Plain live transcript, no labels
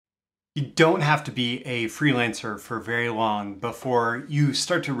You don't have to be a freelancer for very long before you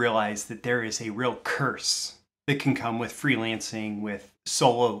start to realize that there is a real curse that can come with freelancing with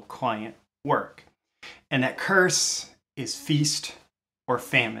solo client work. And that curse is feast or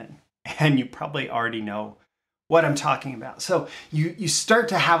famine. And you probably already know what I'm talking about. So you start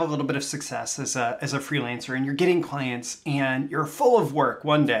to have a little bit of success as a freelancer, and you're getting clients and you're full of work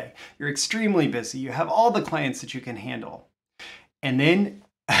one day. You're extremely busy. You have all the clients that you can handle. And then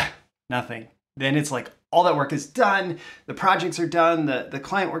nothing. Then it's like all that work is done, the projects are done, the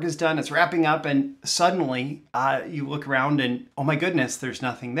client work is done, it's wrapping up, and suddenly you look around and, oh my goodness, there's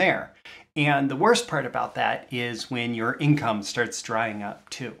nothing there. And the worst part about that is when your income starts drying up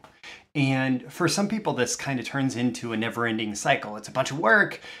too. And for some people, this kind of turns into a never-ending cycle. It's a bunch of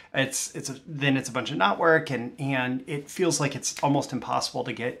work, then it's a bunch of not work, and it feels like it's almost impossible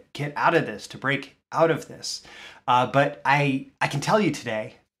to get out of this, to break out of this. But I can tell you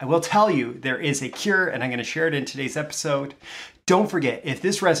today, I will tell you there is a cure, and I'm going to share it in today's episode. Don't forget, if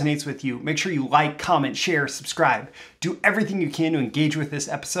this resonates with you, make sure you like, comment, share, subscribe. Do everything you can to engage with this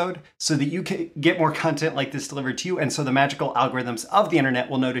episode so that you can get more content like this delivered to you, and so the magical algorithms of the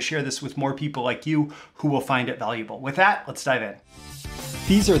internet will know to share this with more people like you who will find it valuable. With that, let's dive in.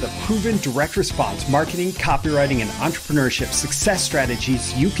 These are the proven direct response marketing, copywriting, and entrepreneurship success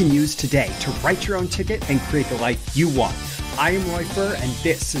strategies you can use today to write your own ticket and create the life you want. I am Roy Furr, and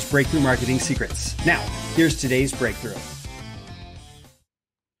this is Breakthrough Marketing Secrets. Now, here's today's breakthrough.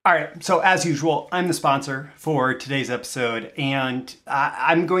 All right, so as usual, I'm the sponsor for today's episode, and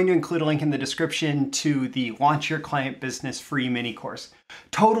I'm going to include a link in the description to the Launch Your Client Business free mini course.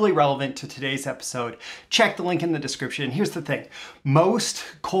 Totally relevant to today's episode. Check the link in the description. Here's the thing. Most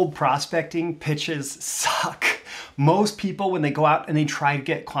cold prospecting pitches suck. Most people, when they go out and they try to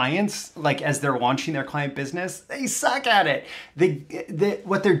get clients, like as they're launching their client business, they suck at it.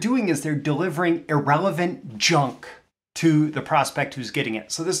 What they're doing is they're delivering irrelevant junk to the prospect who's getting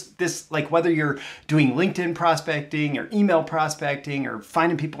it. So this like whether you're doing LinkedIn prospecting or email prospecting or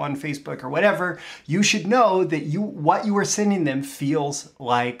finding people on Facebook or whatever, you should know that what you are sending them feels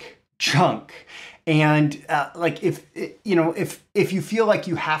like junk. And like if you feel like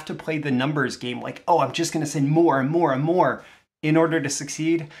you have to play the numbers game, like, oh, I'm just going to send more and more and more in order to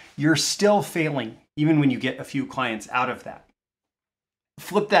succeed, you're still failing even when you get a few clients out of that.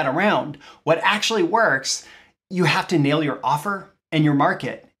 Flip that around. What actually works, you have to nail your offer and your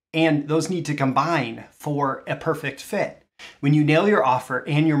market, and those need to combine for a perfect fit. When you nail your offer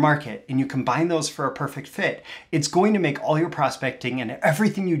and your market and you combine those for a perfect fit, it's going to make all your prospecting and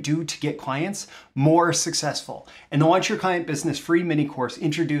everything you do to get clients more successful. And the Launch Your Client Business free mini course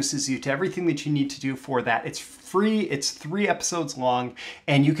introduces you to everything that you need to do for that. It's free, it's 3 episodes long,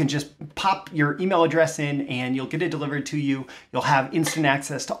 and you can just pop your email address in and you'll get it delivered to you. You'll have instant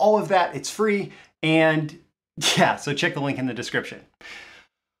access to all of that. It's free, and yeah, so check the link in the description.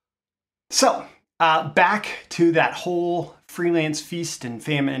 So back to that whole freelance feast and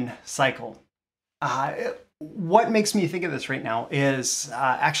famine cycle. What makes me think of this right now is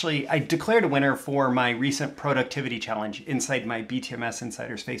actually I declared a winner for my recent productivity challenge inside my BTMS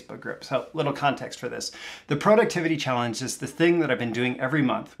Insiders Facebook group. So little context for this. The productivity challenge is the thing that I've been doing every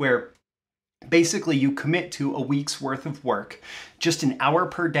month where basically you commit to a week's worth of work, just an hour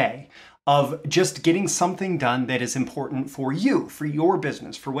per day, of just getting something done that is important for you, for your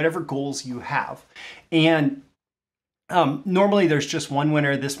business, for whatever goals you have. And normally there's just one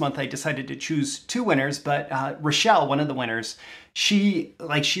winner. This month I decided to choose 2 winners, but Rochelle, one of the winners, she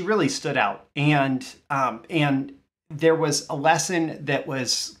really stood out. And there was a lesson that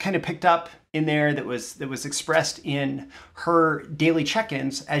was kind of picked up in there that was expressed in her daily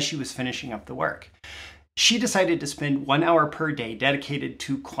check-ins as she was finishing up the work. She decided to spend 1 hour per day dedicated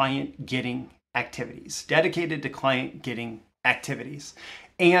to client getting activities,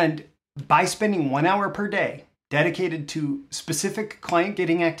 And by spending 1 hour per day dedicated to specific client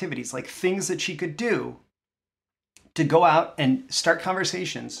getting activities, like things that she could do to go out and start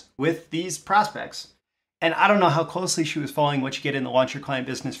conversations with these prospects. And I don't know how closely she was following what you get in the Launch Your Client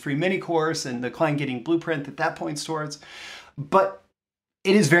Business free mini course and the client getting blueprint that points towards, but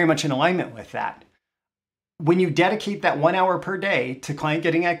it is very much in alignment with that. When you dedicate that 1 hour per day to client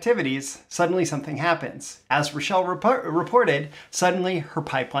getting activities, suddenly something happens. As Rochelle reported, suddenly her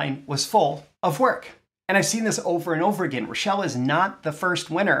pipeline was full of work. And I've seen this over and over again. Rochelle is not the first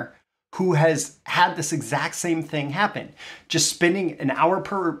winner who has had this exact same thing happen. Just spending an hour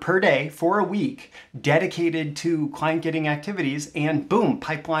per day for a week dedicated to client getting activities, and boom,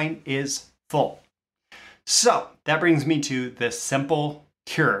 pipeline is full. So that brings me to the simple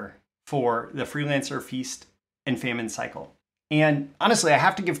cure for the freelancer feast and famine cycle. And honestly, I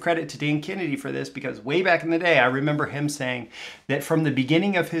have to give credit to Dan Kennedy for this, because way back in the day, I remember him saying that from the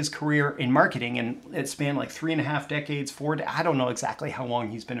beginning of his career in marketing, and it spanned like 3.5 decades, I don't know exactly how long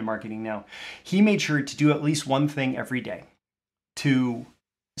he's been in marketing now, he made sure to do at least one thing every day to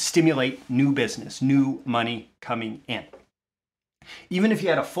stimulate new business, new money coming in. Even if he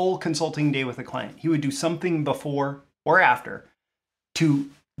had a full consulting day with a client, he would do something before or after to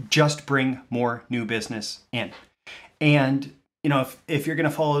just bring more new business in. And if you're going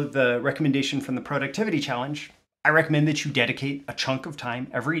to follow the recommendation from the productivity challenge, I recommend that you dedicate a chunk of time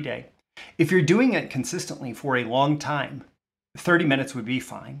every day. If you're doing it consistently for a long time, 30 minutes would be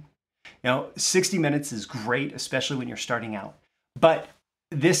fine. 60 minutes is great, especially when you're starting out. But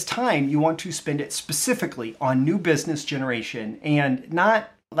this time you want to spend it specifically on new business generation, and not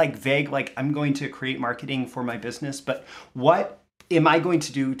like vague, like I'm going to create marketing for my business, but what am I going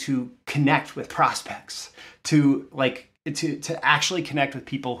to do to connect with prospects, to actually connect with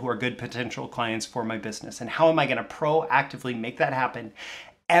people who are good potential clients for my business? And how am I going to proactively make that happen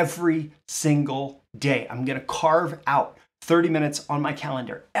every single day? I'm going to carve out 30 minutes on my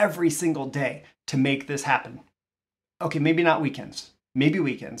calendar every single day to make this happen. Okay, maybe not weekends, maybe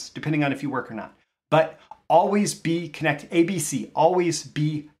weekends, depending on if you work or not. But always be connected. ABC, always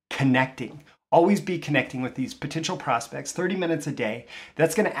be connecting. Always be connecting with these potential prospects, 30 minutes a day.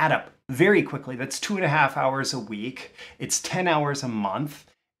 That's going to add up very quickly. That's 2.5 hours a week. It's 10 hours a month.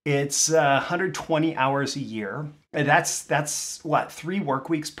 It's 120 hours a year. That's what, 3 work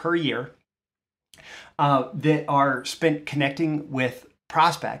weeks per year that are spent connecting with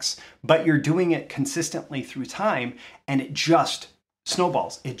prospects, but you're doing it consistently through time, and it just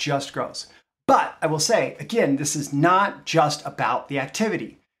snowballs. It just grows. But I will say, again, this is not just about the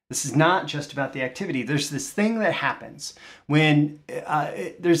activity. This is not just about the activity. There's this thing that happens when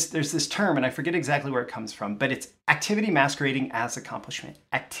there's this term, and I forget exactly where it comes from, but it's activity masquerading as accomplishment.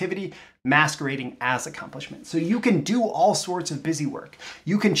 Activity masquerading as accomplishment. So you can do all sorts of busy work.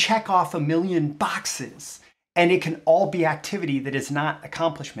 You can check off 1 million boxes, and it can all be activity that is not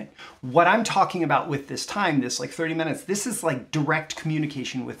accomplishment. What I'm talking about with this time, this like 30 minutes, this is like direct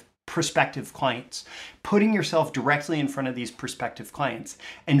communication with prospective clients, putting yourself directly in front of these prospective clients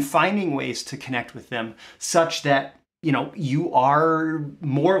and finding ways to connect with them such that you are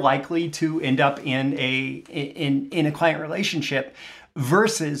more likely to end up in a client relationship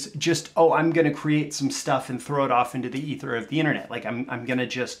versus just, I'm going to create some stuff and throw it off into the ether of the internet. Like I'm going to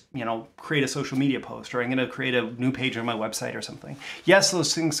just, create a social media post, or I'm going to create a new page on my website or something. Yes,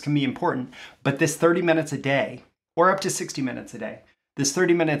 those things can be important, but this 30 minutes a day or up to 60 minutes a day, this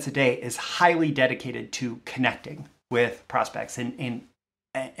 30 minutes a day is highly dedicated to connecting with prospects and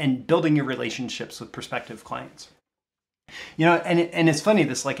building your relationships with prospective clients. And it's funny,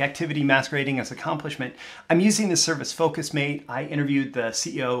 this like activity masquerading as accomplishment. I'm using this service FocusMate. I interviewed the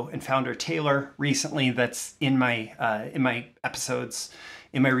CEO and founder Taylor recently. That's in my episodes,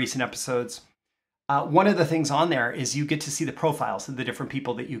 in my recent episodes. One of the things on there is you get to see the profiles of the different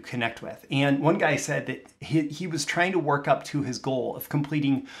people that you connect with. And one guy said that he was trying to work up to his goal of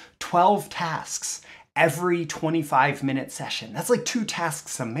completing 12 tasks every 25-minute session. That's like 2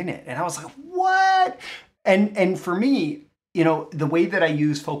 tasks a minute. And I was like, what? And for me, the way that I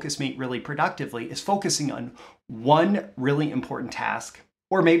use FocusMate really productively is focusing on one really important task.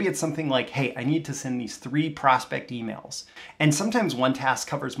 Or maybe it's something like, hey, I need to send these 3 prospect emails. And sometimes one task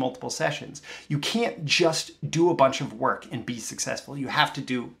covers multiple sessions. You can't just do a bunch of work and be successful. You have to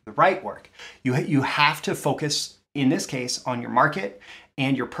do the right work. You have to focus, in this case, on your market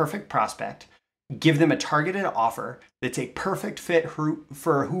and your perfect prospect. Give them a targeted offer that's a perfect fit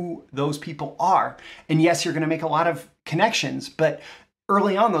for who those people are. And yes, you're going to make a lot of connections, but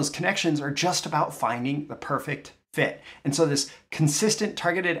early on, those connections are just about finding the perfect fit. And so this consistent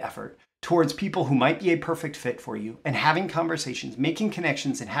targeted effort towards people who might be a perfect fit for you, and having conversations, making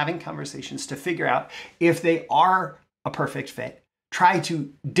connections and having conversations to figure out if they are a perfect fit. Try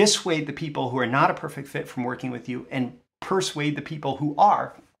to dissuade the people who are not a perfect fit from working with you and persuade the people who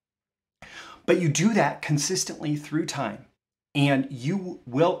are. But you do that consistently through time, and you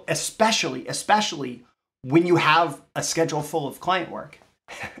will, especially when you have a schedule full of client work,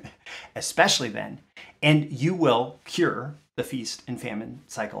 especially then, and you will cure the feast and famine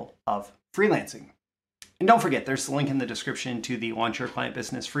cycle of freelancing. And don't forget, there's the link in the description to the Launch Your Client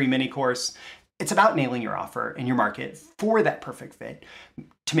Business free mini course. It's about nailing your offer and your market for that perfect fit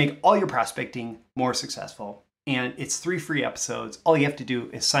to make all your prospecting more successful. And it's 3 free episodes. All you have to do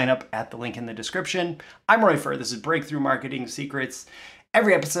is sign up at the link in the description. I'm Roy Furr. This is Breakthrough Marketing Secrets.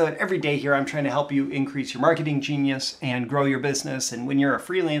 Every episode, every day here, I'm trying to help you increase your marketing genius and grow your business. And when you're a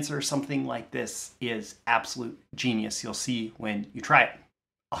freelancer, something like this is absolute genius. You'll see when you try it.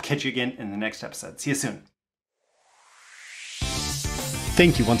 I'll catch you again in the next episode. See you soon.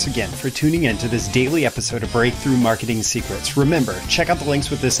 Thank you once again for tuning in to this daily episode of Breakthrough Marketing Secrets. Remember, check out the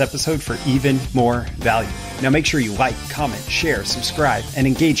links with this episode for even more value. Now make sure you like, comment, share, subscribe, and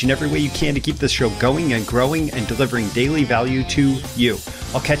engage in every way you can to keep this show going and growing and delivering daily value to you.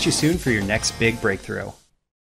 I'll catch you soon for your next big breakthrough.